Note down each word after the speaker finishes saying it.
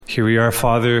Here we are,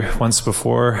 Father,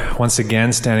 once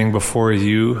again standing before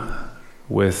you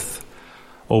with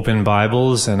open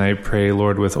Bibles, and I pray,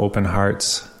 Lord, with open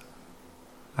hearts.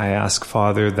 I ask,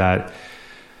 Father, that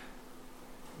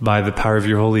by the power of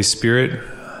your Holy Spirit,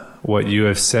 what you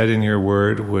have said in your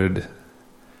word would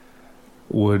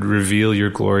reveal your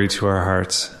glory to our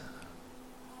hearts,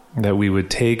 that we would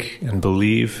take and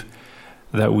believe,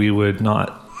 that we would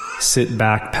not sit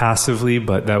back passively,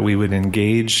 but that we would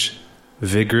engage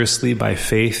vigorously by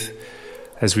faith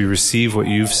as we receive what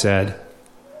you've said.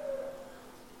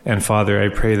 And Father, I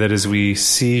pray that as we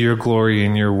see your glory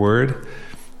in your word,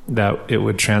 that it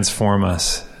would transform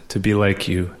us to be like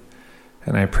you.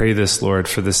 And I pray this, Lord,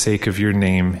 for the sake of your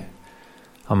name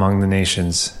among the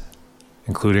nations,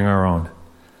 including our own.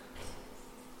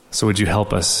 So would you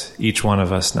help us, each one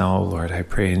of us now, Lord, I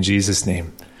pray in Jesus'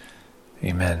 name.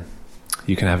 Amen.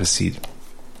 You can have a seat.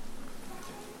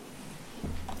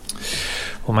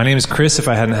 Well, my name is Chris, if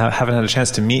I haven't had a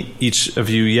chance to meet each of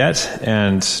you yet,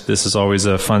 and this is always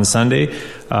a fun Sunday.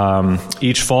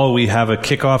 Each fall we have a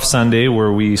kickoff Sunday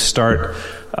where we start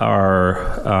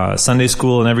our Sunday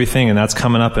school and everything, and that's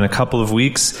coming up in a couple of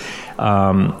weeks.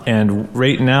 And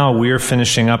right now we're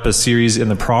finishing up a series in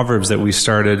the Proverbs that we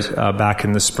started back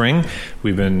in the spring.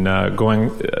 We've been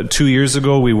going 2 years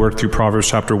ago. We worked through Proverbs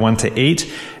chapter 1 to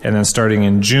 8, and then starting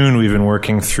in June we've been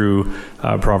working through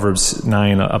Proverbs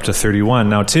 9 up to 31.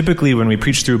 Now, typically when we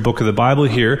preach through a book of the Bible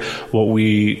here, what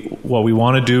we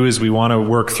want to do is we want to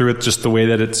work through it just the way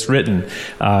that it's written.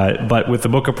 But with the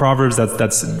book of Proverbs,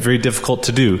 that's very difficult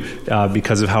to do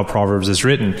because of how Proverbs is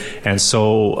written. And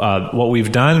so what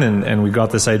we've done, and we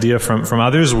got this idea from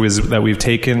others, was that we've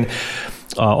taken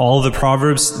all the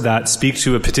Proverbs that speak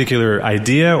to a particular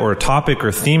idea or topic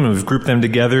or theme, and we've grouped them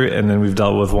together, and then we've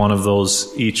dealt with one of those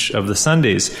each of the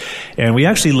Sundays. And we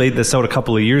actually laid this out a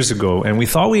couple of years ago, and we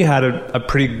thought we had a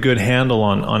pretty good handle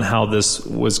on how this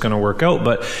was going to work out.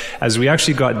 But as we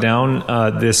actually got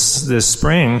down this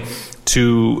spring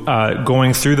to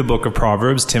going through the book of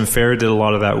Proverbs, Tim Fair did a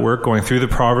lot of that work, going through the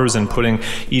Proverbs and putting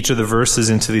each of the verses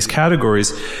into these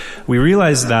categories. We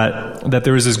realized that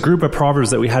there was this group of Proverbs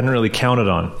that we hadn't really counted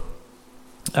on.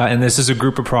 And this is a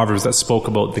group of Proverbs that spoke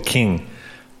about the king.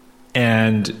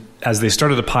 And as they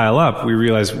started to pile up, we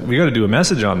realized we got to do a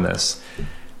message on this.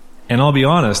 And I'll be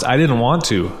honest, I didn't want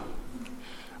to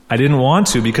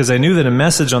because I knew that a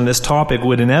message on this topic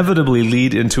would inevitably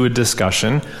lead into a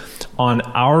discussion on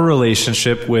our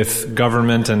relationship with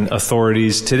government and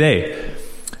authorities today.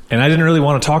 And I didn't really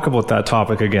want to talk about that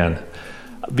topic again,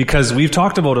 because we've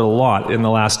talked about it a lot in the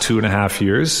last 2.5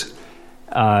 years.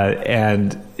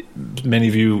 And many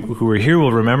of you who were here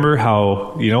will remember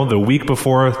how, the week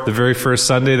before the very first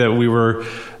Sunday that we were in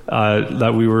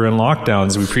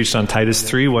lockdowns, we preached on Titus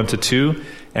 3, 1-2.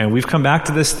 And we've come back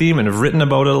to this theme and have written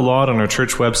about it a lot on our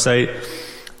church website.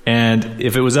 And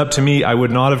if it was up to me, I would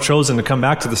not have chosen to come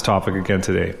back to this topic again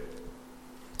today.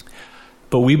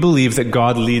 But we believe that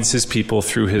God leads his people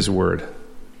through his word.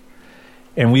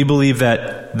 And we believe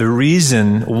that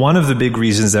one of the big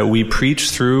reasons that we preach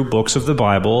through books of the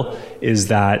Bible is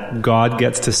that God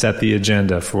gets to set the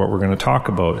agenda for what we're going to talk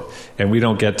about. And we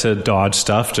don't get to dodge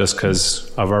stuff just because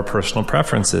of our personal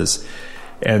preferences.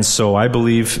 And so I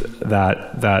believe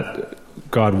that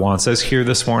God wants us here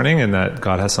this morning, and that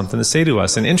God has something to say to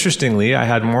us. And interestingly, I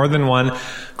had more than one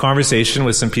conversation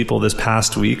with some people this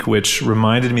past week, which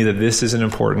reminded me that this is an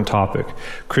important topic.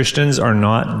 Christians are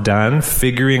not done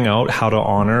figuring out how to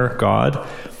honor God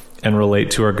and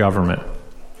relate to our government.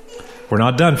 We're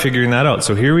not done figuring that out.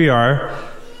 So here we are,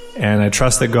 and I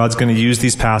trust that God's going to use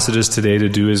these passages today to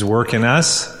do his work in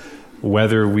us,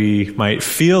 whether we might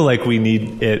feel like we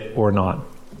need it or not.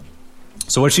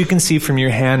 So what you can see from your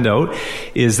handout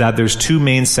is that there's two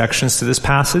main sections to this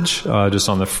passage, just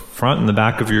on the front and the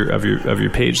back of your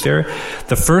page there.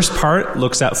 The first part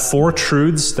looks at 4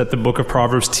 truths that the book of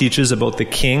Proverbs teaches about the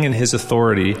king and his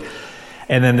authority.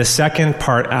 And then the second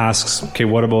part asks, okay,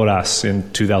 what about us in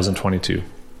 2022?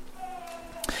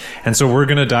 And so we're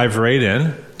going to dive right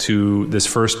in to this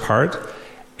first part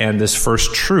and this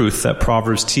first truth that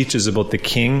Proverbs teaches about the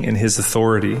king and his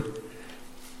authority.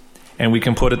 And we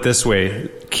can put it this way: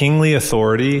 kingly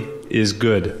authority is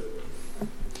good.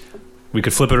 We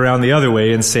could flip it around the other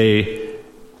way and say,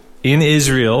 in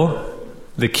Israel,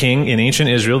 in ancient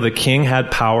Israel, the king had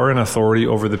power and authority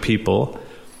over the people,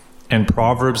 and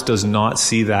Proverbs does not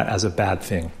see that as a bad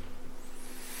thing.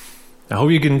 I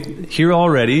hope you can hear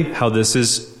already how this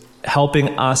is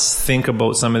helping us think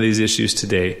about some of these issues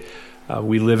today.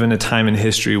 We live in a time in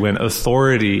history when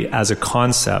authority as a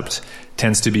concept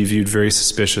tends to be viewed very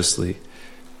suspiciously.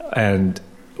 And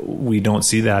we don't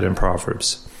see that in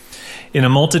Proverbs. In a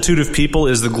multitude of people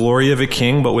is the glory of a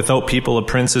king, but without people a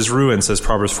prince is ruined, says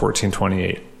Proverbs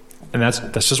 14:28. And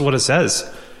that's just what it says.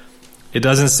 It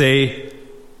doesn't say,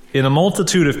 in a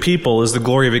multitude of people is the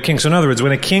glory of a king. So in other words,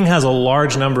 when a king has a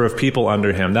large number of people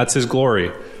under him, that's his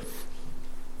glory.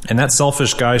 And that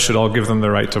selfish guy should all give them the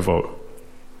right to vote.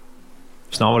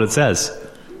 It's not what it says.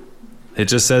 It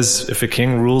just says if a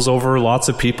king rules over lots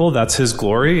of people, that's his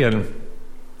glory, and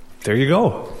there you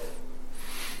go.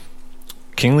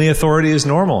 Kingly authority is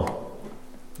normal,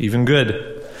 even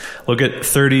good. Look at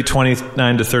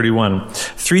 30:29 to 31.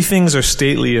 3 things are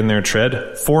stately in their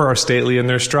tread, 4 are stately in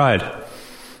their stride.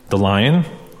 The lion,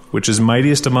 which is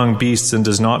mightiest among beasts and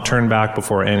does not turn back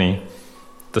before any.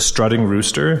 The strutting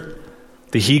rooster,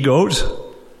 the he-goat,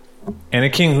 and a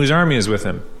king whose army is with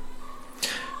him.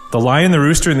 The lion, the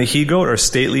rooster, and the he-goat are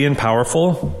stately and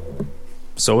powerful.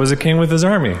 So is a king with his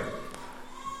army.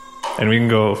 And we can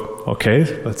go, okay,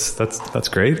 that's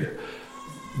great.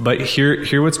 But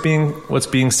hear what's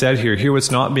being said here. Hear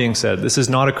what's not being said. This is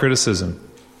not a criticism.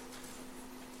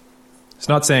 It's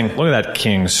not saying, look at that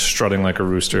king strutting like a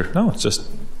rooster. No, it's just,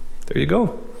 there you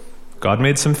go. God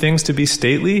made some things to be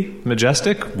stately,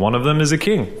 majestic. One of them is a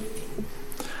king.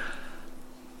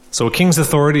 So a king's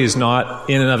authority is not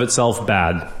in and of itself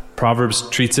bad. Proverbs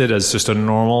treats it as just a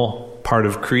normal part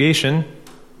of creation,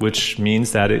 which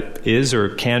means that it is or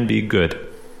can be good.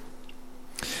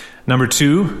 Number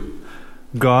 2,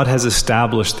 God has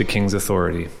established the king's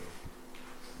authority.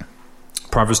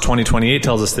 Proverbs 20:28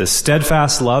 tells us this: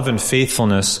 steadfast love and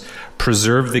faithfulness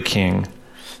preserve the king,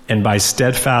 and by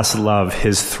steadfast love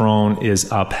his throne is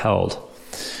upheld.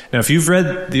 Now, if you've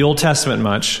read the Old Testament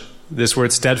much, this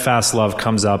word steadfast love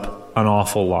comes up an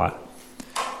awful lot.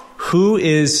 Who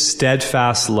is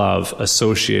steadfast love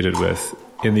associated with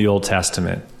in the Old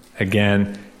Testament?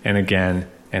 Again and again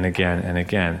and again and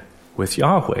again. With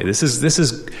Yahweh. This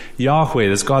is Yahweh.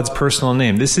 That's God's personal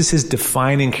name. This is his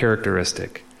defining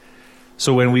characteristic.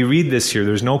 So when we read this here,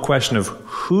 there's no question of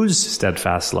whose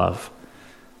steadfast love.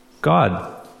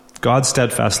 God. God's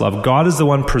steadfast love. God is the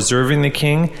one preserving the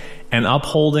king and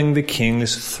upholding the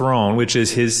king's throne, which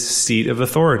is his seat of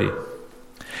authority.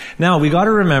 Now, we got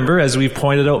to remember, as we've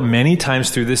pointed out many times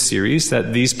through this series,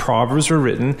 that these proverbs were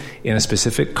written in a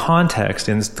specific context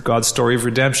in God's story of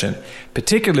redemption.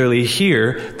 Particularly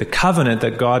here, the covenant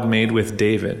that God made with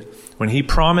David. When he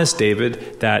promised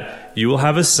David that you will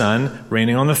have a son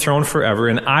reigning on the throne forever,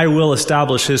 and I will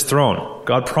establish his throne.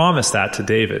 God promised that to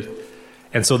David.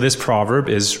 And so this proverb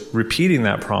is repeating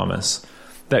that promise,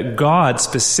 that God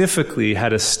specifically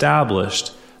had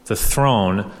established the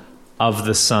throne of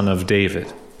the son of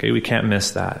David. Okay, we can't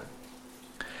miss that.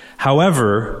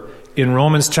 However, in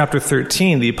Romans chapter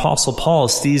 13, the Apostle Paul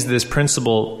sees this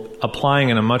principle applying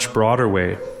in a much broader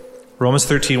way. Romans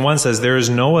 13:1 says, there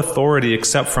is no authority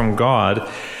except from God,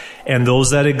 and those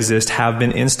that exist have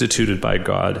been instituted by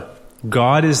God.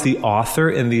 God is the author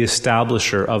and the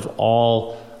establisher of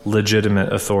all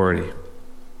legitimate authority.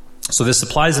 So this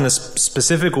applies in a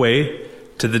specific way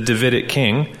to the Davidic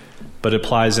king, but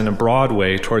applies in a broad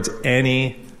way towards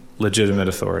any legitimate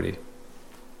authority.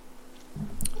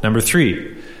 Number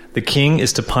 3, the king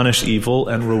is to punish evil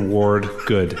and reward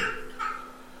good.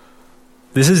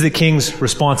 This is the king's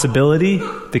responsibility,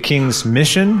 the king's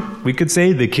mission, we could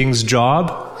say. The king's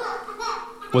job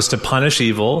was to punish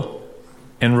evil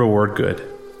and reward good.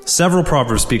 Several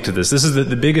proverbs speak to this. This is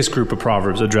the biggest group of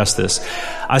proverbs address this.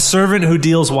 A servant who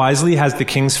deals wisely has the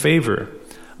king's favor,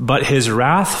 but his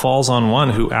wrath falls on one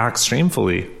who acts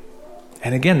shamefully.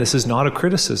 And again, this is not a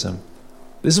criticism.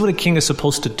 This is what a king is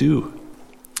supposed to do.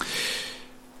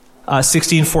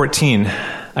 16:14,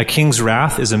 a king's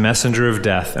wrath is a messenger of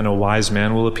death, and a wise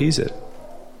man will appease it.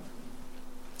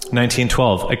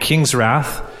 19:12, a king's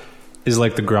wrath is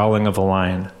like the growling of a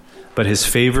lion, but his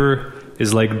favor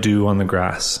is like dew on the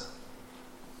grass.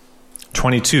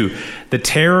 22, the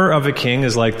terror of a king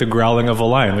is like the growling of a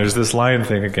lion. There's this lion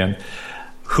thing again.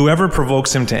 Whoever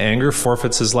provokes him to anger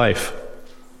forfeits his life.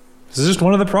 This is just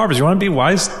one of the proverbs. You want to be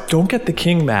wise? Don't get the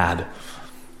king mad.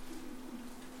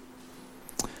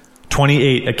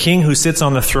 28, a king who sits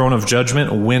on the throne of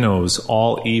judgment winnows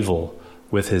all evil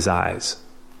with his eyes.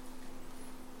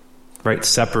 Right?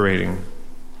 Separating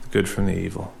the good from the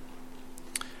evil.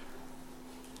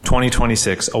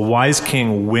 20:26, a wise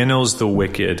king winnows the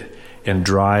wicked and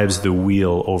drives the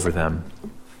wheel over them.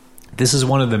 This is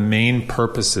one of the main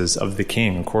purposes of the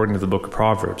king, according to the book of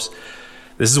Proverbs.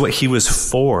 This is what he was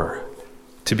for,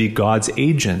 to be God's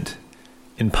agent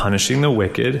in punishing the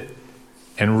wicked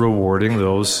and rewarding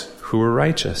those who were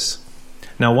righteous.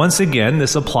 Now, once again,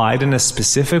 this applied in a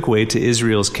specific way to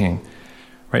Israel's king.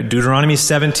 Right? Deuteronomy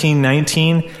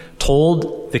 17:19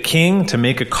 told the king to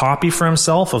make a copy for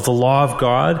himself of the law of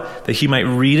God, that he might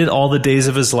read it all the days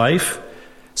of his life,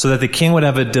 so that the king would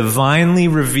have a divinely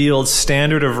revealed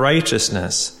standard of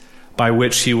righteousness by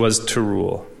which he was to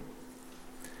rule.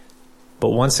 But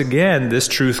once again, this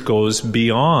truth goes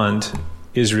beyond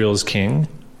Israel's king.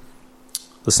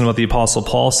 Listen to what the Apostle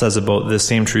Paul says about this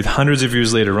same truth hundreds of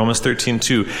years later, Romans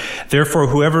 13:2. Therefore,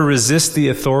 whoever resists the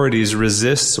authorities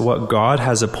resists what God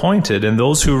has appointed, and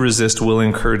those who resist will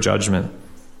incur judgment.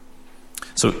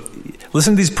 So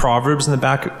listen to these proverbs in the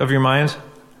back of your mind.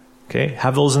 Okay,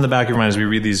 have those in the back of your mind as we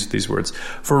read these words.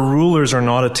 For rulers are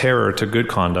not a terror to good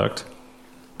conduct,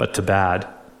 but to bad.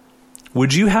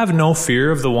 Would you have no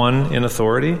fear of the one in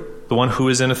authority, the one who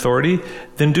is in authority?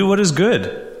 Then do what is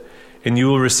good, and you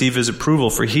will receive his approval,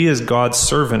 for he is God's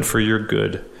servant for your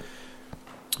good.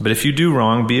 But if you do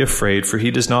wrong, be afraid, for he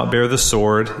does not bear the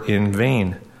sword in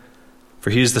vain. For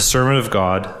he is the servant of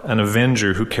God, an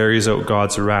avenger who carries out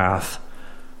God's wrath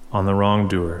on the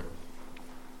wrongdoer.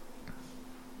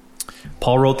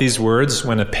 Paul wrote these words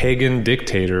when a pagan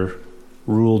dictator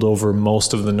ruled over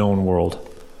most of the known world.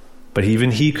 But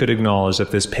even he could acknowledge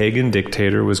that this pagan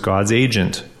dictator was God's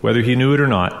agent, whether he knew it or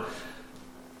not,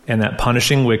 and that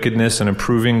punishing wickedness and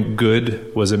approving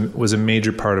good was a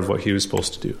major part of what he was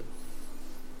supposed to do.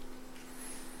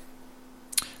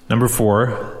 Number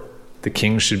 4, the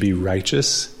king should be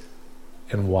righteous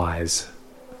and wise.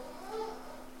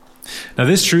 Now,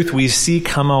 this truth we see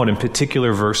come out in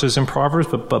particular verses in Proverbs,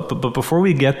 but before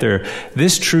we get there,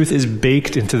 this truth is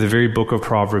baked into the very book of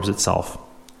Proverbs itself.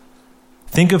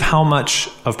 Think of how much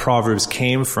of Proverbs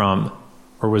came from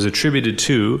or was attributed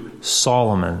to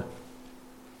Solomon.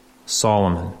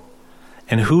 Solomon.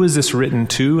 And who is this written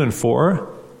to and for?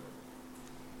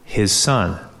 His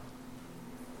son.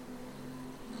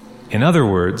 In other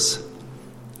words,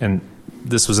 and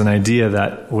this was an idea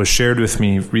that was shared with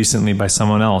me recently by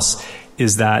someone else,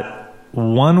 is that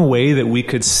one way that we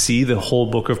could see the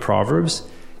whole book of Proverbs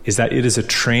is that it is a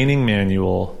training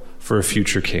manual for a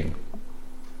future king.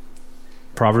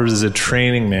 Proverbs is a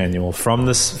training manual from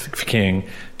this king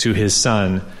to his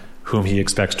son, whom he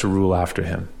expects to rule after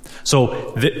him.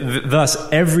 So thus,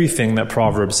 everything that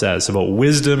Proverbs says about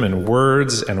wisdom and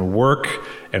words and work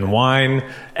and wine,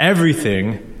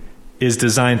 everything is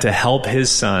designed to help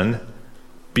his son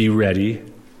be ready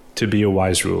to be a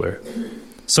wise ruler.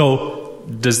 So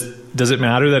does it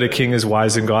matter that a king is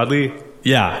wise and godly?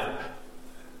 Yeah.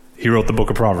 He wrote the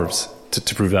book of Proverbs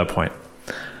to prove that point.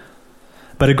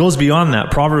 But it goes beyond that.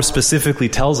 Proverbs specifically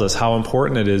tells us how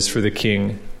important it is for the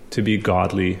king to be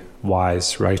godly,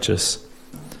 wise, righteous.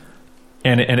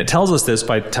 And it tells us this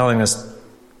by telling us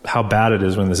how bad it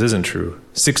is when this isn't true.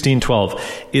 16:12,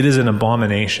 it is an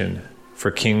abomination for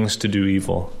kings to do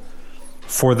evil,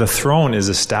 for the throne is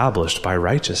established by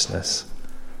righteousness.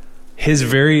 His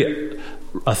very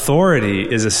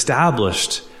authority is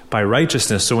established by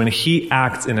righteousness. So when he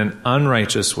acts in an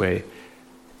unrighteous way,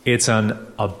 it's an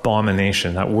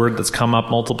abomination. That word that's come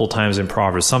up multiple times in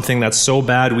Proverbs. Something that's so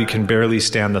bad we can barely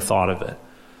stand the thought of it.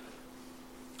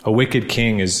 A wicked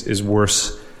king is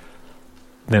worse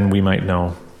than we might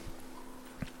know.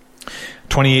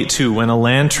 28:2, when a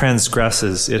land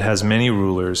transgresses, it has many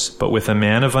rulers, but with a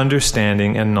man of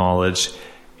understanding and knowledge,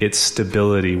 its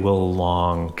stability will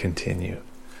long continue.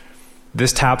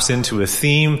 This taps into a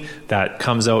theme that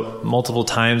comes out multiple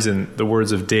times in the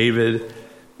words of David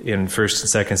in 1 and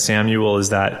 2 Samuel, is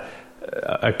that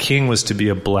a king was to be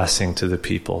a blessing to the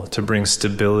people, to bring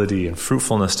stability and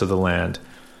fruitfulness to the land.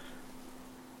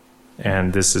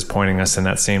 And this is pointing us in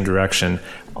that same direction.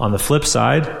 On the flip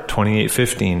side,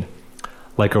 28:15,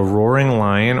 like a roaring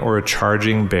lion or a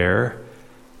charging bear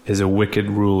is a wicked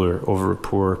ruler over a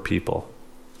poor people.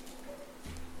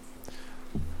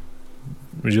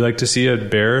 Would you like to see a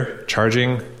bear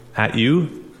charging at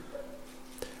you?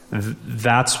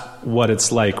 That's what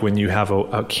it's like when you have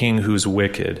a king who's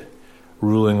wicked,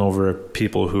 ruling over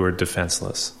people who are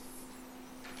defenseless.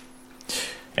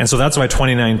 And so that's why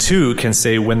 29:2 can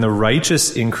say, when the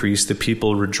righteous increase, the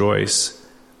people rejoice,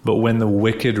 but when the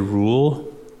wicked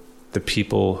rule, the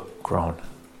people groan.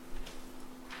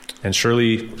 And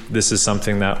surely this is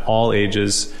something that all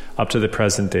ages up to the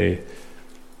present day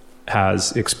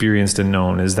has experienced and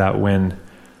known, is that when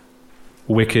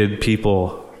wicked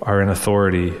people are in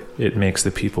authority, it makes the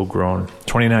people groan.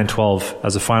 29:12,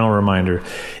 as a final reminder,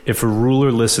 if a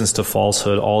ruler listens to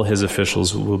falsehood, all his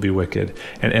officials will be wicked.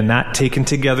 And that, taken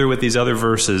together with these other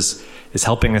verses, is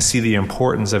helping us see the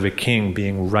importance of a king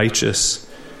being righteous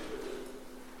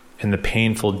and the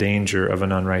painful danger of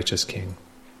an unrighteous king.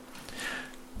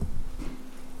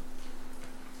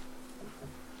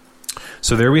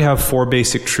 So there we have 4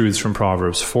 basic truths from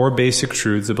Proverbs. 4 basic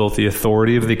truths about the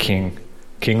authority of the king.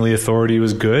 Kingly authority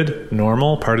was good,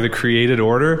 normal, part of the created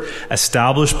order,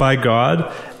 established by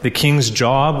God. The king's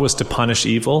job was to punish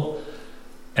evil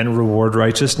and reward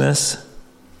righteousness.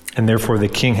 And therefore the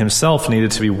king himself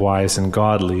needed to be wise and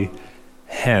godly.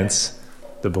 Hence,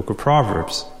 the book of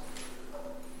Proverbs.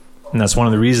 And that's one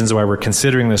of the reasons why we're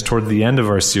considering this toward the end of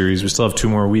our series. We still have 2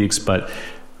 more weeks, but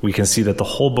we can see that the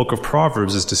whole book of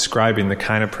Proverbs is describing the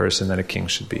kind of person that a king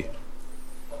should be.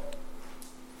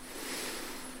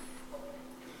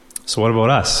 So what about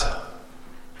us?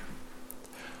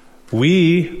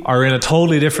 We are in a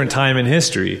totally different time in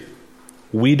history.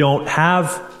 We don't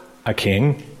have a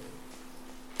king.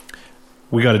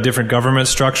 We got a different government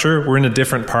structure. We're in a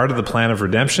different part of the plan of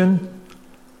redemption.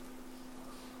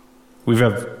 We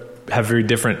have very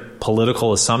different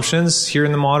political assumptions here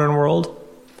in the modern world.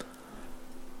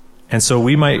 And so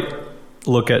we might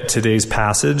look at today's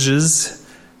passages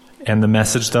and the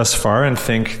message thus far and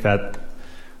think that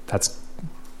that's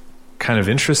kind of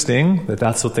interesting, that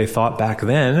that's what they thought back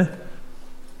then.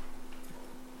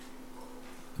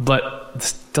 But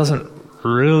this doesn't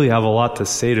really have a lot to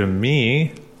say to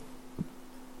me.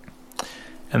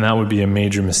 And that would be a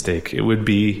major mistake. It would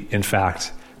be, in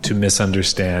fact, to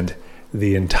misunderstand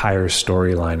the entire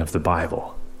storyline of the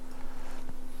Bible.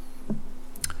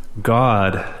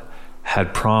 God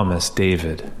had promised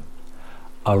David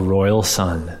a royal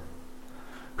son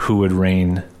who would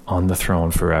reign on the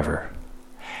throne forever.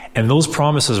 And those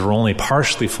promises were only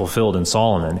partially fulfilled in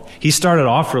Solomon. He started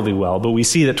off really well, but we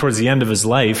see that towards the end of his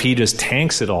life, he just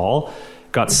tanks it all,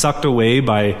 got sucked away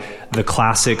by the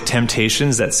classic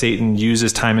temptations that Satan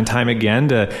uses time and time again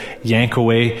to yank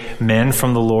away men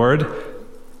from the Lord.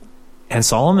 And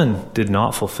Solomon did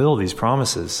not fulfill these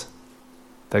promises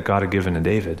that God had given to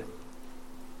David.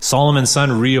 Solomon's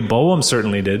son Rehoboam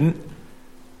certainly didn't.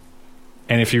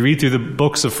 And if you read through the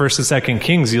books of 1st and 2nd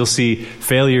Kings, you'll see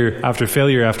failure after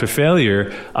failure after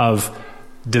failure of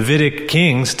Davidic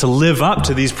kings to live up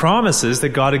to these promises that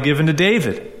God had given to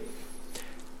David.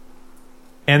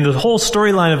 And the whole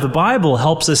storyline of the Bible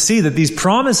helps us see that these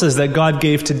promises that God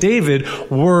gave to David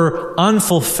were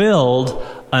unfulfilled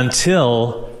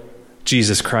until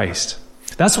Jesus Christ.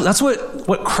 That's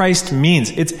what Christ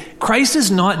means. Christ is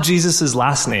not Jesus'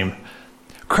 last name.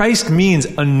 Christ means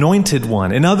anointed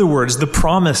one. In other words, the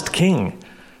promised king.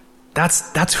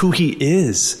 That's who he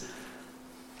is.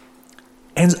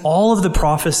 And all of the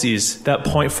prophecies that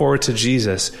point forward to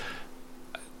Jesus,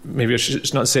 maybe I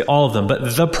should not say all of them,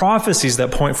 but the prophecies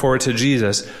that point forward to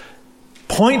Jesus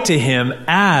point to him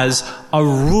as a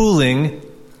ruling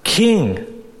king.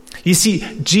 You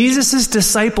see, Jesus'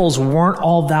 disciples weren't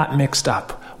all that mixed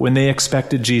up when they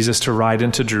expected Jesus to ride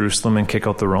into Jerusalem and kick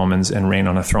out the Romans and reign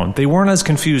on a throne. They weren't as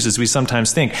confused as we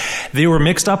sometimes think. They were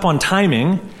mixed up on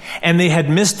timing, and they had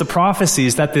missed the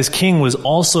prophecies that this king was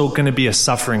also going to be a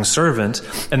suffering servant,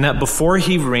 and that before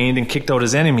he reigned and kicked out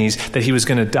his enemies, that he was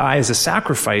going to die as a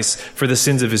sacrifice for the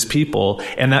sins of his people,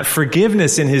 and that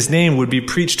forgiveness in his name would be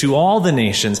preached to all the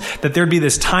nations, that there'd be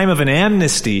this time of an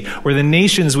amnesty where the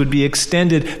nations would be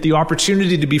extended the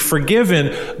opportunity to be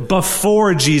forgiven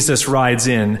before Jesus rides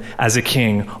in as a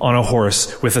king on a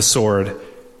horse with a sword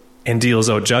and deals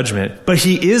out judgment. But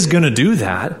he is going to do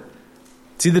that.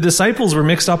 See, the disciples were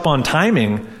mixed up on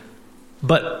timing,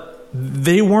 but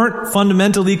they weren't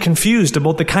fundamentally confused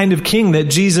about the kind of king that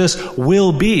Jesus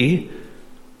will be.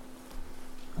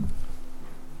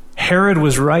 Herod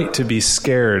was right to be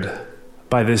scared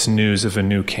by this news of a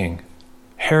new king.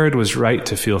 Herod was right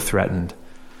to feel threatened.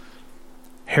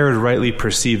 Herod rightly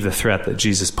perceived the threat that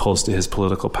Jesus posed to his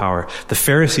political power. The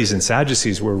Pharisees and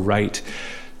Sadducees were right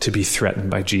to be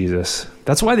threatened by Jesus.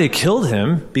 That's why they killed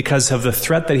him, because of the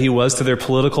threat that he was to their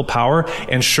political power.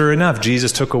 And sure enough,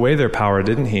 Jesus took away their power,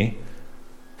 didn't he?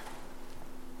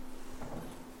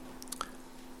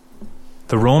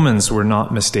 The Romans were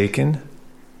not mistaken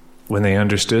when they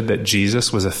understood that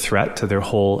Jesus was a threat to their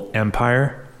whole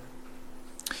empire.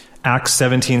 Acts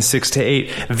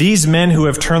 17:6-8. These men who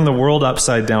have turned the world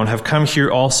upside down have come here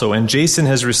also, and Jason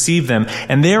has received them,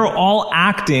 and they are all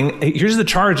acting, here's the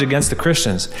charge against the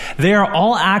Christians, they are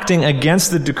all acting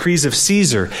against the decrees of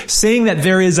Caesar, saying that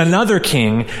there is another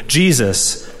king,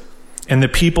 Jesus. And the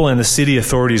people and the city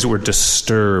authorities were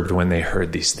disturbed when they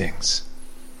heard these things.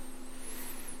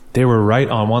 They were right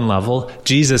on one level.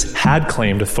 Jesus had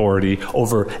claimed authority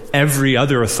over every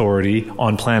other authority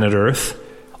on planet Earth.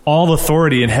 All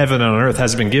authority in heaven and on earth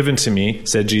has been given to me,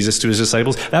 said Jesus to his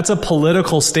disciples. That's a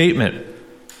political statement.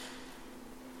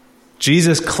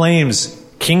 Jesus claims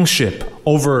kingship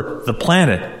over the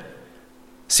planet.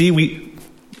 See,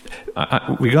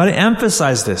 We got to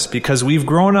emphasize this because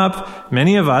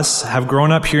many of us have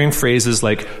grown up hearing phrases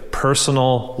like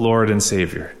personal Lord and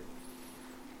Savior.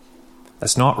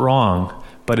 That's not wrong,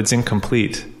 but it's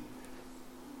incomplete.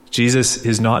 Jesus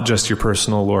is not just your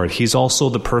personal Lord. He's also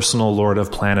the personal Lord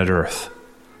of planet Earth,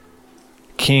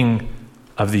 King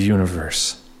of the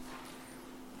universe.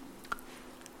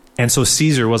 And so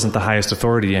Caesar wasn't the highest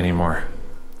authority anymore.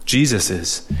 Jesus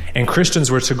is. And Christians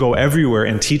were to go everywhere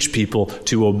and teach people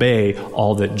to obey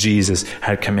all that Jesus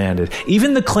had commanded.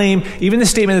 Even the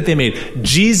statement that they made,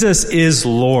 Jesus is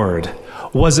Lord,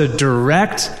 was a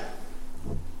direct,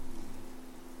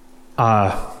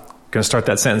 going to start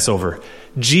that sentence over.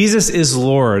 Jesus is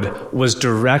Lord was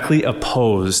directly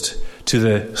opposed to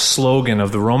the slogan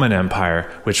of the Roman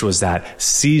Empire, which was that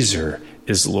Caesar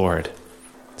is Lord.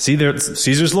 See,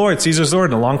 Caesar's Lord, Caesar's Lord.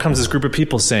 And along comes this group of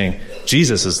people saying,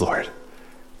 Jesus is Lord.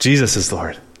 Jesus is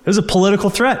Lord. It was a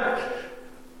political threat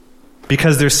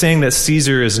because they're saying that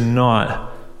Caesar is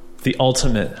not the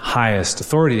ultimate highest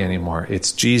authority anymore.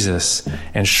 It's Jesus.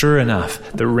 And sure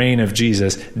enough, the reign of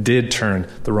Jesus did turn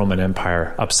the Roman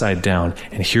Empire upside down.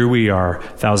 And here we are,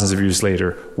 thousands of years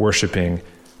later, worshiping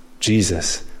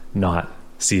Jesus, not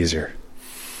Caesar.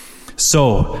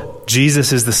 So,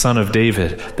 Jesus is the Son of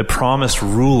David, the promised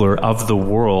ruler of the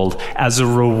world. As a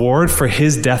reward for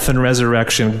his death and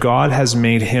resurrection, God has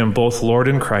made him both Lord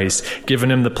and Christ,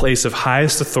 given him the place of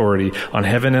highest authority on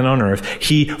heaven and on earth.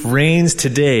 He reigns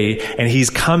today, and he's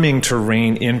coming to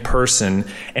reign in person,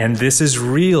 and this is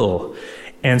real.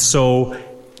 And so,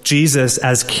 Jesus,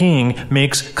 as king,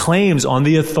 makes claims on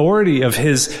the authority of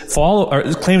his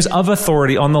claims of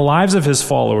authority on the lives of his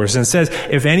followers, and says,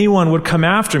 if anyone would come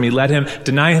after me, let him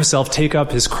deny himself, take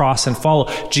up his cross and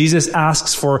follow. Jesus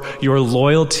asks for your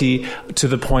loyalty to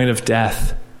the point of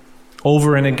death,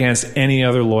 over and against any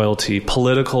other loyalty,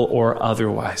 political or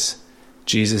otherwise.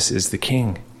 Jesus is the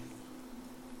king.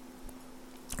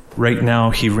 Right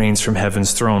now, he reigns from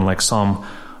heaven's throne, like Psalm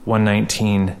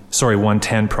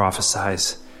 110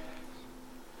 prophesies.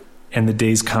 And the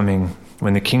day's coming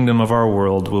when the kingdom of our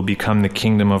world will become the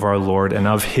kingdom of our Lord and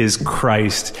of his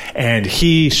Christ, and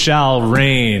he shall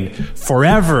reign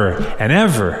forever and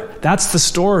ever. That's the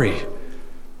story.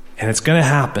 And it's going to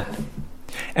happen.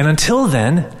 And until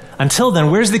then,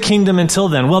 where's the kingdom until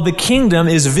then? Well, the kingdom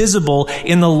is visible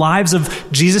in the lives of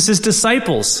Jesus'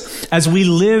 disciples as we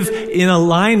live in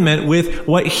alignment with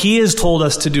what he has told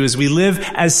us to do, as we live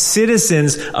as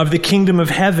citizens of the kingdom of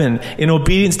heaven in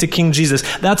obedience to King Jesus.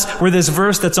 That's where this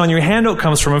verse that's on your handout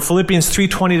comes from, in Philippians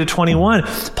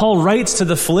 3:20-21. Paul writes to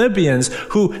the Philippians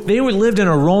who lived in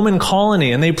a Roman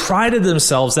colony, and they prided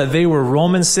themselves that they were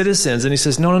Roman citizens. And he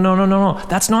says, no.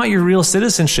 That's not your real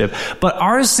citizenship. But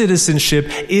our citizenship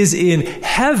is in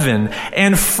heaven,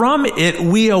 and from it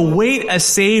we await a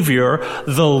Savior,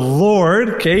 the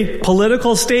Lord,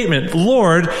 political statement,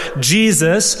 Lord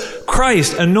Jesus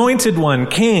Christ, anointed one,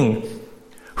 King,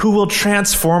 who will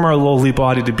transform our lowly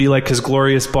body to be like his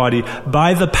glorious body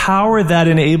by the power that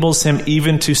enables him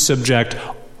even to subject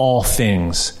all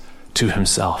things to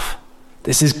himself.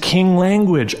 This is king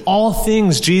language. All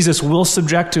things Jesus will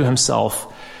subject to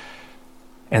himself.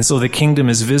 And so the kingdom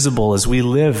is visible as we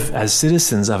live as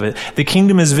citizens of it. The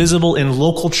kingdom is visible in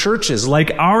local churches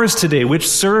like ours today, which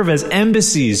serve as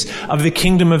embassies of the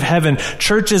kingdom of heaven.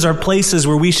 Churches are places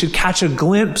where we should catch a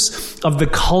glimpse of the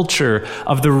culture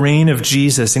of the reign of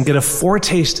Jesus and get a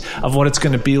foretaste of what it's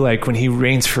going to be like when he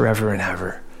reigns forever and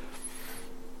ever.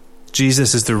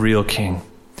 Jesus is the real king.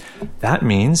 That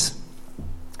means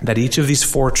that each of these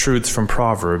four truths from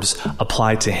Proverbs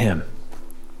apply to him.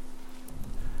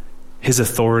 His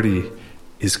authority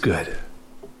is good,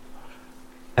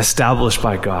 established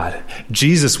by God.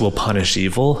 Jesus will punish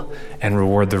evil and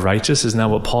reward the righteous. Isn't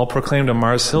that what Paul proclaimed on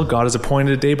Mars Hill? God has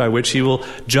appointed a day by which he will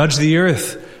judge the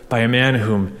earth by a man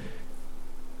whom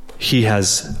he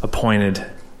has appointed.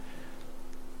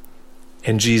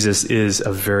 And Jesus is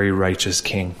a very righteous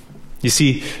king. You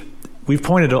see, we've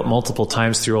pointed out multiple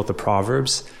times throughout the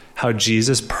Proverbs how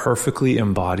Jesus perfectly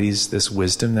embodies this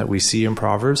wisdom that we see in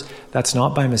Proverbs. That's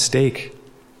not by mistake.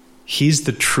 He's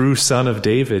the true son of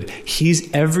David.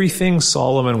 He's everything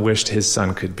Solomon wished his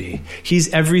son could be.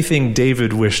 He's everything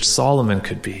David wished Solomon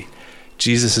could be.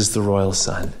 Jesus is the royal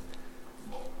son.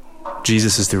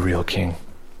 Jesus is the real king.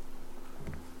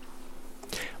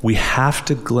 We have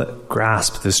to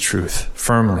grasp this truth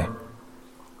firmly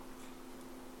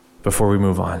before we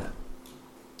move on.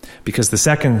 Because the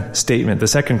second statement, the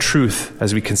second truth,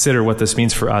 as we consider what this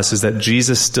means for us, is that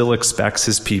Jesus still expects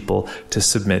his people to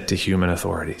submit to human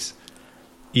authorities,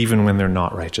 even when they're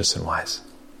not righteous and wise.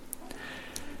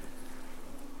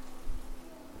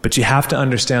 But you have to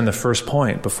understand the first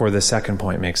point before the second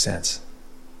point makes sense.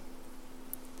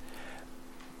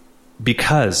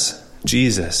 Because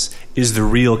Jesus is the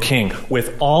real king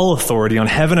with all authority on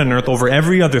heaven and earth over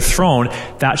every other throne,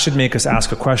 that should make us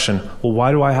ask a question. Well,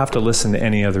 why do I have to listen to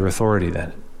any other authority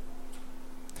then?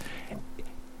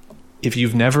 If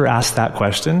you've never asked that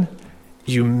question,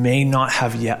 you may not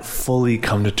have yet fully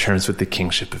come to terms with the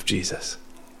kingship of Jesus.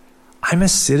 I'm a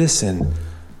citizen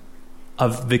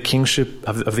of the kingship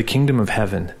of the kingdom of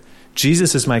heaven.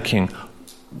 Jesus is my king.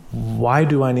 Why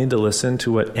do I need to listen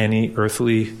to what any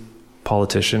earthly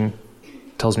politician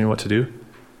tells me what to do?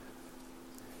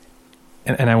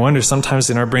 And I wonder,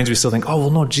 sometimes in our brains we still think, oh, well,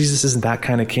 no, Jesus isn't that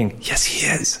kind of king. Yes, he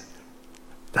is.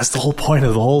 That's the whole point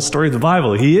of the whole story of the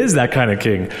Bible. He is that kind of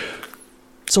king.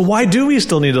 So why do we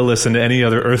still need to listen to any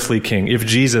other earthly king if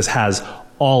Jesus has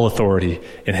all authority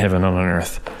in heaven and on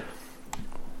earth?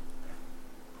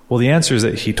 Well, the answer is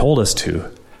that he told us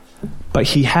to, but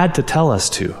he had to tell us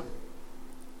to.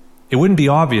 It wouldn't be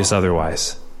obvious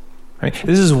otherwise. Right?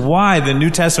 This is why the New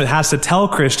Testament has to tell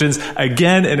Christians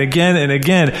again and again and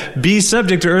again, be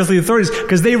subject to earthly authorities,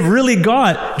 because they've really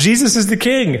got Jesus is the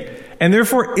king. And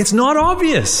therefore, it's not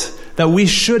obvious that we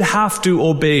should have to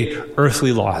obey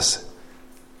earthly laws,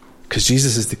 because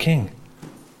Jesus is the king.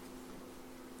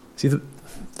 See,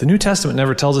 the New Testament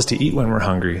never tells us to eat when we're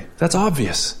hungry. That's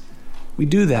obvious. We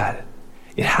do that.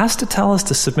 It has to tell us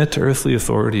to submit to earthly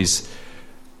authorities.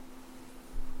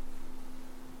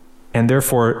 And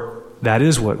therefore, that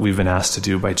is what we've been asked to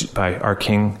do by our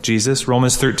King Jesus.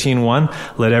 Romans 13:1,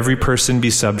 let every person be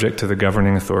subject to the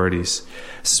governing authorities.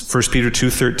 1 Peter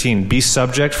 2:13, be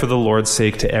subject for the Lord's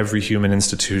sake to every human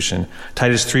institution.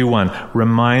 Titus 3:1,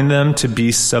 remind them to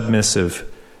be submissive.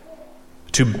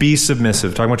 To be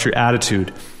submissive, talking about your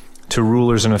attitude to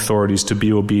rulers and authorities, to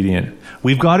be obedient.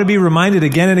 We've got to be reminded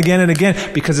again and again and again,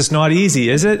 because it's not easy,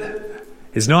 is it?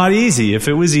 It's not easy. If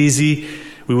it was easy,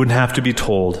 we wouldn't have to be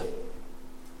told.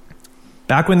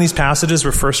 Back when these passages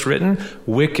were first written,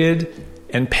 wicked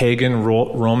and pagan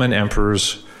Roman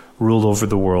emperors ruled over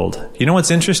the world. You know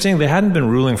what's interesting? They hadn't been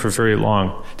ruling for very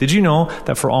long. Did you know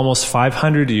that for almost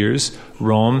 500 years,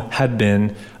 Rome had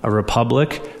been a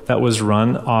republic that was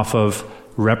run off of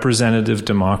representative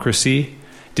democracy?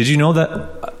 Did you know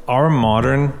that our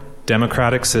modern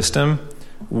democratic system,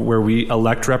 where we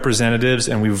elect representatives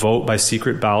and we vote by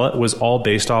secret ballot, was all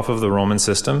based off of the Roman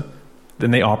system?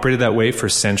 Then they operated that way for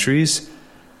centuries.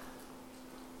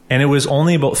 And it was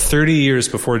only about 30 years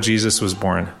before Jesus was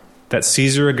born that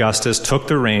Caesar Augustus took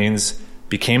the reins,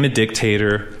 became a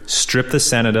dictator, stripped the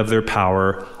Senate of their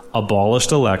power,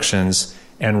 abolished elections,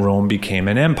 and Rome became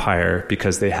an empire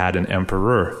because they had an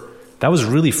emperor. That was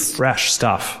really fresh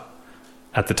stuff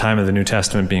at the time of the New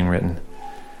Testament being written.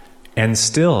 And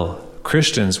still,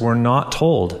 Christians were not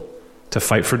told to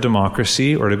fight for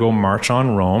democracy or to go march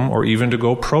on Rome or even to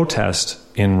go protest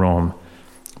in Rome,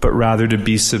 but rather to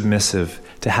be submissive,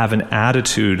 to have an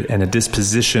attitude and a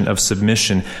disposition of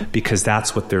submission, because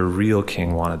that's what their real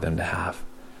king wanted them to have.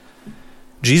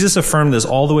 Jesus affirmed this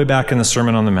all the way back in the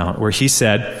Sermon on the Mount, where he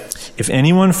said, if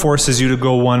anyone forces you to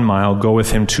go 1 mile, go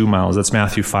with him 2 miles. That's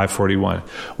Matthew 5:41.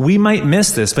 We might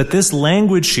miss this, but this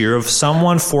language here of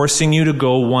someone forcing you to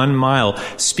go 1 mile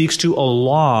speaks to a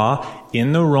law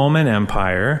in the Roman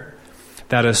Empire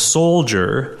that a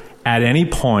soldier at any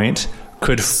point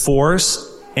could force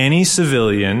any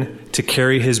civilian to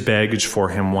carry his baggage for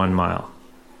him 1 mile.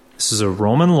 This is a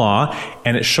Roman law,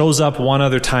 and it shows up one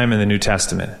other time in the New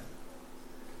Testament.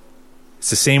 It's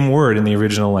the same word in the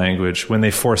original language when they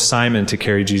forced Simon to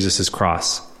carry Jesus'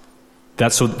 cross.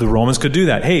 That's so the Romans could do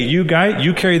that. Hey, you guy,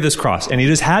 you carry this cross. And he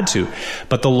just had to.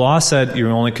 But the law said you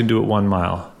only can do it 1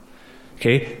 mile.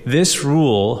 Okay? This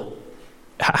rule,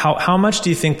 how much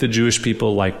do you think the Jewish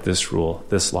people liked this rule,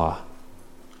 this law?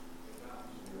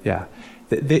 Yeah.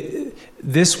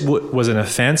 This was an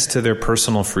offense to their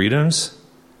personal freedoms,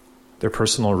 their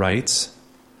personal rights,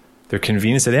 their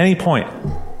convenience. At any point,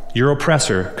 your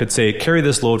oppressor could say, carry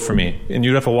this load for me, and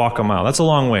you'd have to walk 1 mile. That's a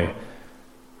long way.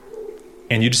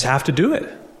 And you just have to do it.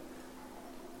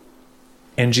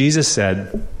 And Jesus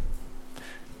said,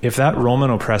 if that Roman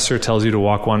oppressor tells you to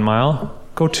walk 1 mile,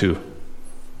 go 2.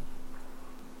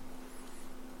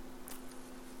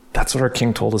 That's what our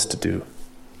King told us to do.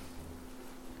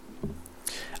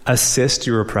 Assist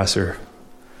your oppressor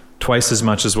twice as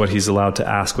much as what he's allowed to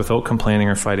ask without complaining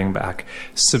or fighting back.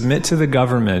 Submit to the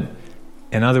government.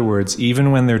 In other words,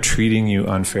 even when they're treating you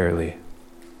unfairly.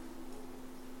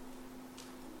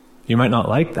 You might not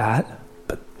like that,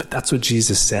 but that's what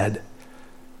Jesus said.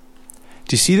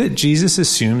 Do you see that Jesus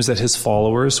assumes that his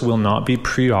followers will not be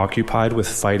preoccupied with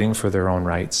fighting for their own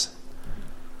rights?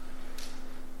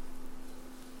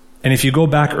 And if you go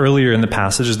back earlier in the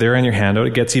passages there in your handout,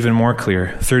 it gets even more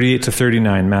clear. 38 to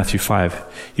 39, Matthew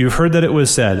 5. You've heard that it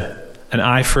was said, an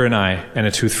eye for an eye and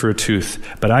a tooth for a tooth.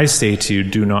 But I say to you,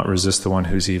 do not resist the one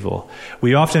who's evil.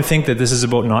 We often think that this is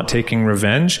about not taking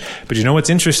revenge. But you know what's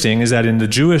interesting is that in the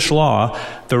Jewish law,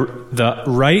 the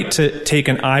right to take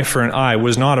an eye for an eye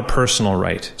was not a personal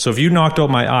right. So if you knocked out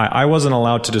my eye, I wasn't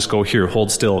allowed to just go, here,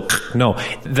 hold still. No,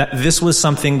 this was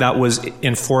something that was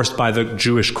enforced by the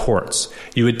Jewish courts.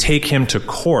 You would take him to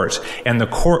court, and the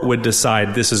court would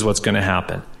decide this is what's going to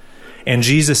happen. And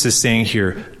Jesus is saying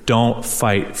here, don't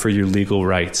fight for your legal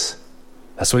rights.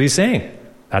 That's what he's saying.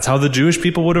 That's how the Jewish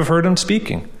people would have heard him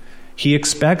speaking. He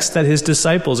expects that his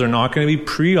disciples are not going to be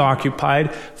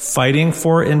preoccupied fighting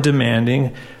for and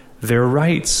demanding their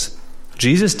rights.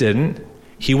 Jesus didn't.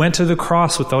 He went to the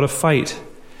cross without a fight.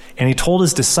 And he told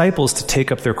his disciples to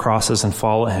take up their crosses and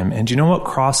follow him. And do you know what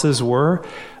crosses were?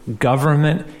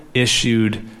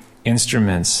 Government-issued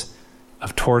instruments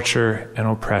of torture and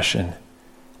oppression.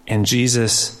 And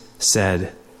Jesus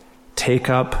said, take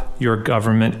up your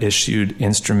government-issued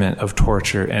instrument of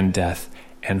torture and death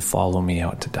and follow me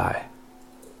out to die.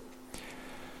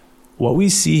 What we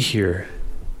see here,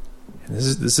 and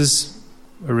this is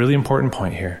a really important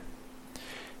point here,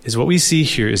 is what we see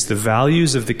here is the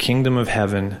values of the kingdom of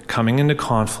heaven coming into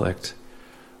conflict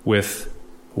with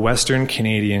Western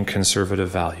Canadian conservative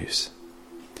values.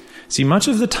 See, much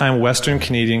of the time, Western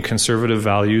Canadian conservative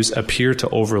values appear to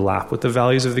overlap with the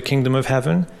values of the kingdom of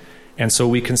heaven, and so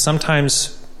we can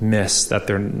sometimes miss that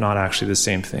they're not actually the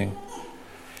same thing.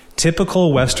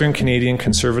 Typical Western Canadian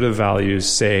conservative values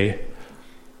say,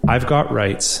 I've got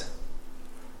rights.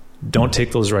 Don't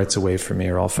take those rights away from me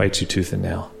or I'll fight you tooth and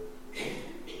nail.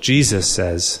 Jesus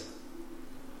says,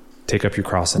 take up your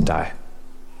cross and die.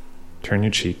 Turn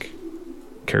your cheek.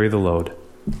 Carry the load.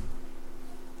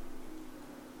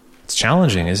 It's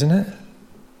challenging, isn't it?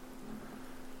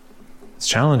 It's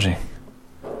challenging.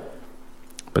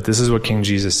 But this is what King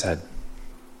Jesus said.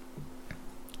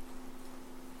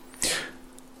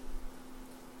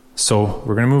 So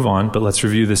we're going to move on, but let's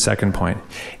review the second point.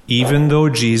 Even though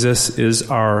Jesus is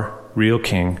our real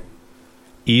king,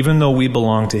 even though we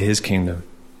belong to his kingdom,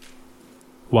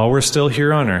 while we're still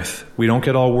here on earth, we don't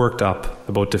get all worked up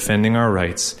about defending our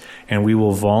rights, and we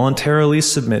will voluntarily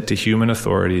submit to human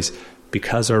authorities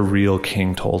because our real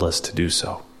king told us to do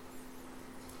so.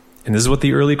 And this is what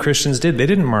the early Christians did. They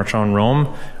didn't march on Rome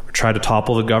or try to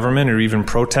topple the government or even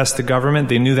protest the government.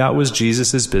 They knew that was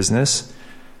Jesus' business.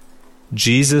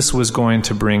 Jesus was going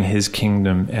to bring his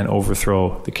kingdom and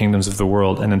overthrow the kingdoms of the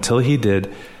world. And until he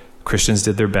did, Christians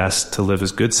did their best to live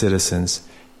as good citizens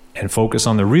and focus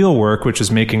on the real work, which is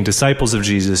making disciples of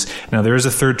Jesus. Now, there is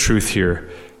a third truth here,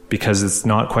 because it's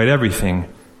not quite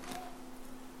everything.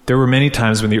 There were many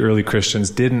times when the early Christians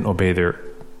didn't obey their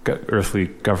earthly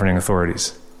governing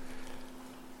authorities.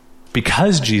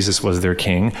 Because Jesus was their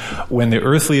king, when the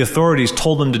earthly authorities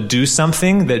told them to do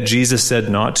something that Jesus said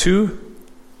not to,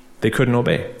 they couldn't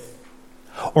obey.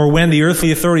 Or when the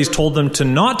earthly authorities told them to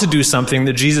not to do something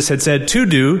that Jesus had said to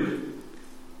do,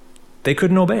 they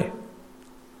couldn't obey.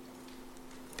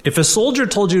 If a soldier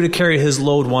told you to carry his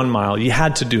load 1 mile, you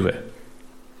had to do it.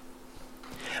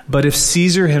 But if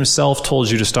Caesar himself told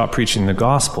you to stop preaching the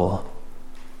gospel,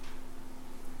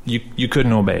 you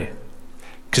couldn't obey.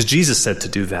 Because Jesus said to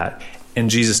do that, and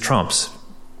Jesus trumps.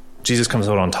 Jesus comes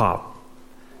out on top.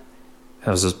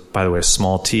 That was, by the way, a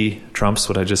small t, trumps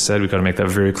what I just said. We've got to make that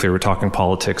very clear. We're talking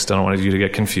politics. Don't want you to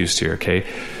get confused here, okay?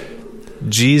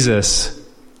 Jesus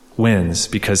wins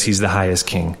because he's the highest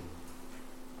king.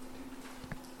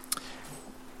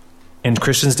 And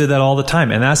Christians did that all the time.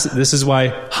 And this is why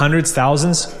hundreds,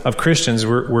 thousands of Christians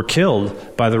were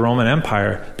killed by the Roman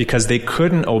Empire, because they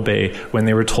couldn't obey when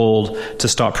they were told to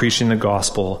stop preaching the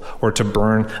gospel or to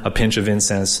burn a pinch of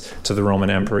incense to the Roman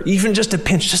emperor. Even just a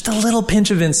pinch, just a little pinch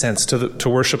of incense to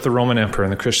worship the Roman emperor.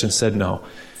 And the Christians said no.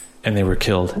 And they were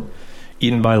killed.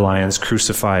 Eaten by lions,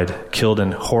 crucified, killed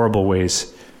in horrible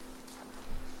ways.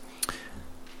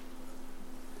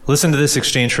 Listen to this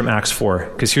exchange from Acts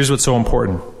 4, because here's what's so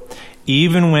important.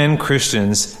 Even when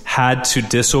Christians had to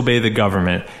disobey the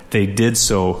government, they did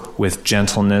so with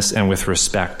gentleness and with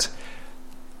respect.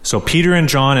 So Peter and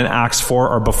John in Acts 4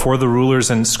 are before the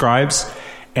rulers and scribes,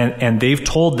 and they've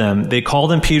told them, they called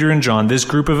them Peter and John, this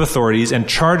group of authorities, and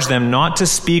charged them not to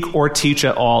speak or teach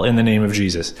at all in the name of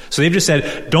Jesus. So they've just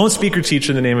said, don't speak or teach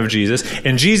in the name of Jesus.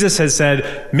 And Jesus has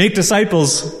said, make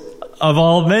disciples of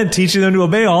all men, teaching them to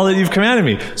obey all that you've commanded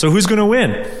me. So who's going to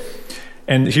win?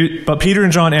 But Peter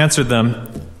and John answered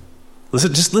them,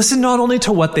 listen not only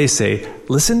to what they say,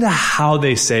 listen to how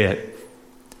they say it.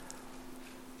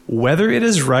 whether it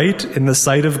is right in the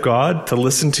sight of God to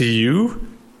listen to you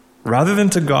rather than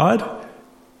to God,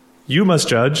 you must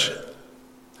judge.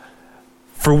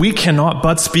 For we cannot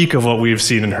but speak of what we have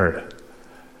seen and heard.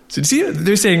 So see,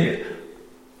 they're saying,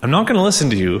 I'm not going to listen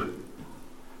to you,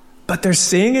 but they're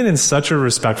saying it in such a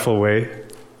respectful way,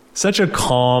 such a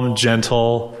calm,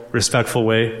 gentle, respectful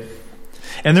way.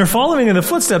 And they're following in the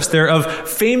footsteps there of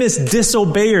famous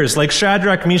disobeyers like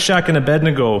Shadrach, Meshach, and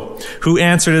Abednego, who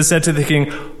answered and said to the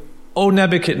king, "O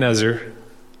Nebuchadnezzar,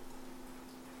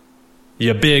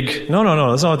 you big..." No,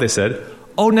 that's not what they said.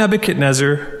 "O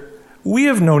Nebuchadnezzar, we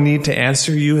have no need to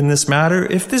answer you in this matter.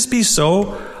 If this be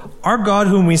so, our God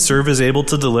whom we serve is able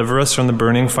to deliver us from the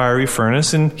burning fiery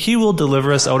furnace, and he will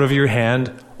deliver us out of your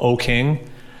hand, O king.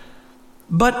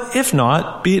 But if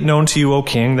not, be it known to you, O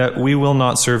king, that we will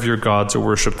not serve your gods or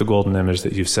worship the golden image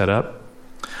that you've set up."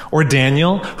 Or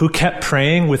Daniel, who kept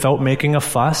praying without making a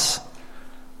fuss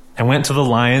and went to the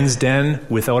lion's den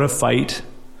without a fight,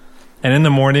 and in the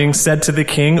morning said to the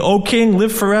king, "O king,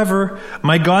 live forever.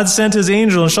 My God sent his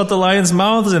angel and shut the lions'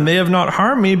 mouths, and they have not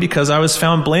harmed me, because I was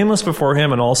found blameless before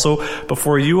him, and also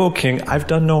before you, O king. I've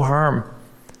done no harm."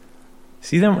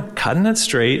 See them cutting it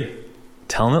straight,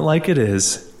 telling it like it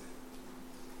is,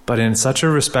 but in such a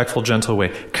respectful, gentle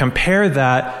way. Compare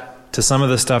that to some of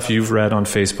the stuff you've read on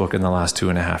Facebook in the last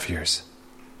 2.5 years.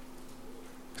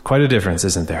 Quite a difference,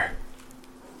 isn't there?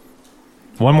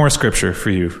 One more scripture for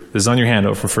you. This is on your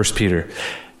handout from 1 Peter.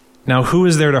 "Now who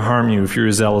is there to harm you if you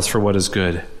are zealous for what is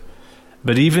good?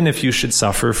 But even if you should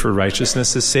suffer for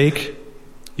righteousness' sake,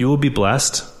 you will be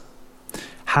blessed.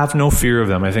 Have no fear of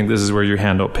them." I think this is where your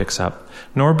handout picks up.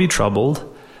 "Nor be troubled,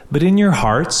 but in your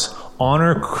hearts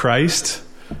honor Christ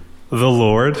the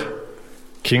Lord,"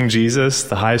 King Jesus,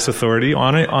 the highest authority.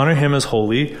 Honor him as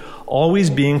holy, always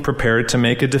being prepared to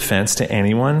make a defense to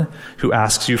anyone who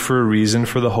asks you for a reason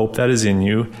for the hope that is in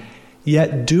you,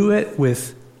 yet do it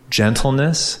with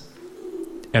gentleness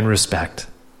and respect,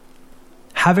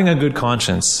 having a good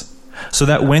conscience, so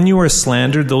that when you are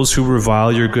slandered, those who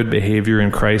revile your good behavior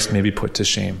in Christ may be put to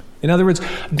shame. In other words,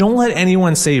 don't let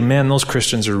anyone say, "Man, those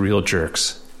Christians are real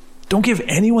jerks." Don't give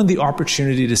anyone the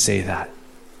opportunity to say that.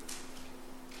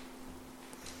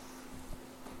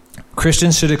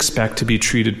 Christians should expect to be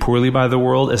treated poorly by the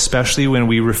world, especially when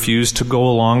we refuse to go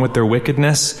along with their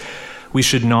wickedness. We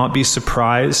should not be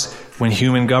surprised when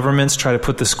human governments try to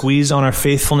put the squeeze on our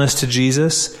faithfulness to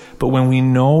Jesus. But when we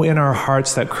know in our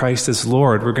hearts that Christ is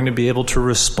Lord, we're going to be able to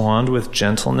respond with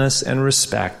gentleness and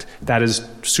respect. That is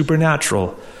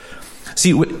supernatural.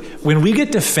 See, when we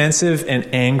get defensive and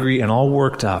angry and all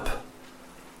worked up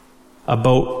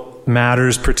about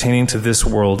matters pertaining to this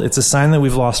world, it's a sign that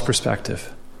we've lost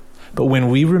perspective. But when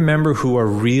we remember who our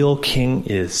real King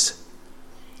is,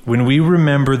 when we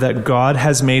remember that God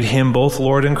has made him both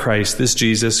Lord and Christ, this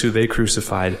Jesus who they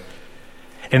crucified,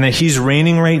 and that he's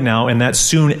reigning right now, and that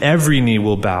soon every knee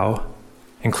will bow,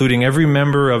 including every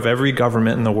member of every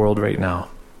government in the world right now,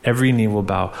 every knee will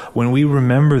bow. When we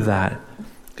remember that,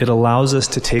 it allows us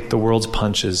to take the world's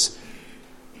punches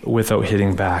without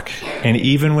hitting back. And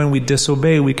even when we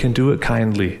disobey, we can do it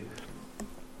kindly.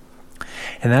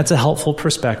 And that's a helpful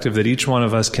perspective that each one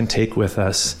of us can take with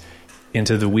us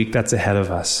into the week that's ahead of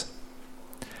us.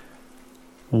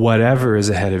 Whatever is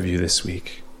ahead of you this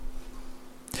week.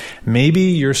 Maybe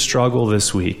your struggle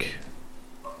this week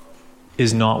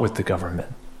is not with the government.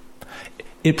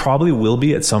 It probably will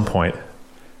be at some point.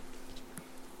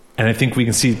 And I think we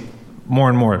can see more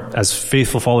and more as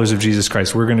faithful followers of Jesus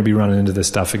Christ, we're going to be running into this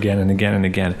stuff again and again and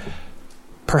again.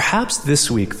 Perhaps this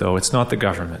week, though, it's not the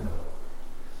government.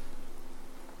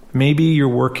 Maybe you're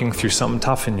working through something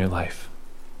tough in your life,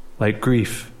 like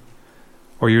grief,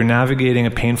 or you're navigating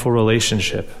a painful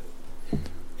relationship,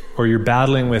 or you're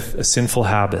battling with a sinful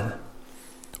habit,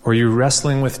 or you're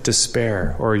wrestling with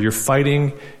despair, or you're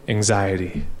fighting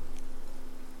anxiety.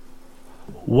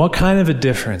 What kind of a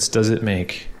difference does it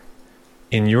make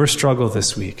in your struggle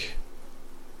this week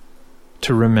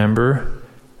to remember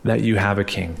that you have a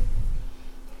King?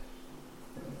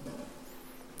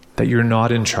 That you're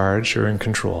not in charge or in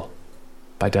control,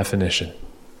 by definition.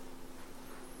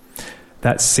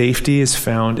 That safety is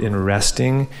found in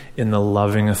resting in the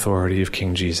loving authority of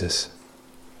King Jesus.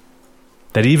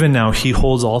 That even now he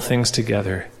holds all things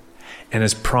together and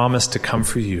has promised to come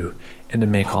for you and to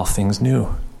make all things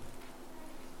new.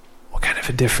 What kind of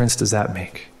a difference does that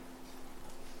make?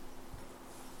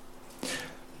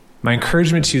 My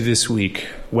encouragement to you this week,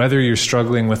 whether you're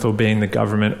struggling with obeying the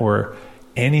government or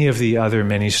any of the other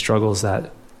many struggles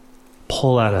that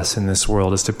pull at us in this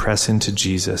world, is to press into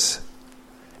Jesus.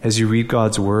 As you read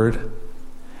God's word,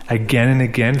 again and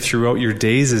again throughout your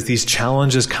days, as these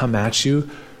challenges come at you,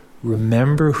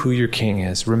 remember who your King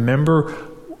is. Remember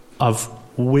of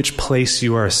which place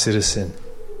you are a citizen.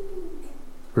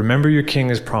 Remember your King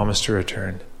has promised to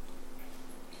return.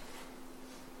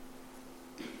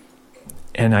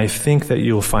 And I think that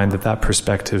you'll find that that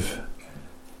perspective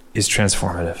is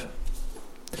transformative.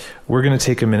 We're going to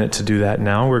take a minute to do that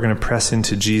now. We're going to press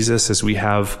into Jesus as we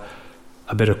have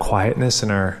a bit of quietness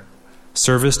in our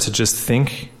service to just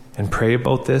think and pray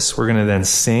about this. We're going to then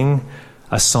sing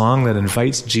a song that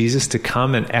invites Jesus to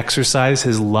come and exercise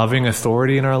his loving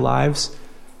authority in our lives.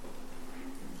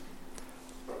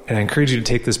 And I encourage you to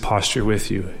take this posture with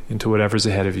you into whatever's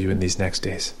ahead of you in these next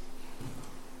days.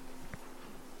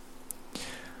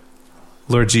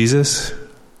 Lord Jesus,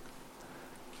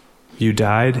 you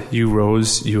died, you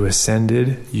rose, you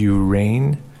ascended, you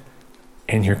reign,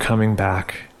 and you're coming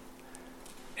back.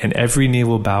 And every knee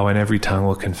will bow and every tongue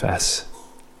will confess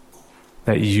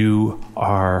that you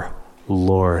are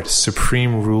Lord,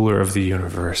 supreme ruler of the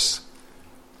universe.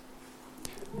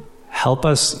 Help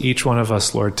us, each one of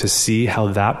us, Lord, to see how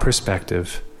that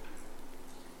perspective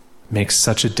makes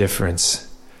such a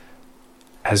difference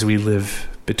as we live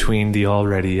between the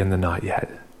already and the not yet.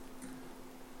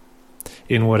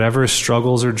 In whatever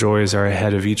struggles or joys are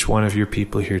ahead of each one of your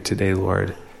people here today,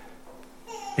 Lord,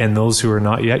 and those who are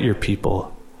not yet your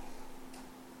people,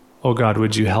 oh God,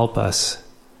 would you help us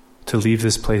to leave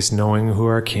this place knowing who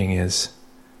our King is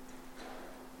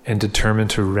and determined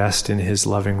to rest in his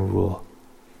loving rule,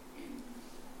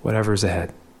 whatever's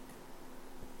ahead.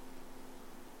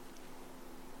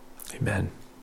 Amen.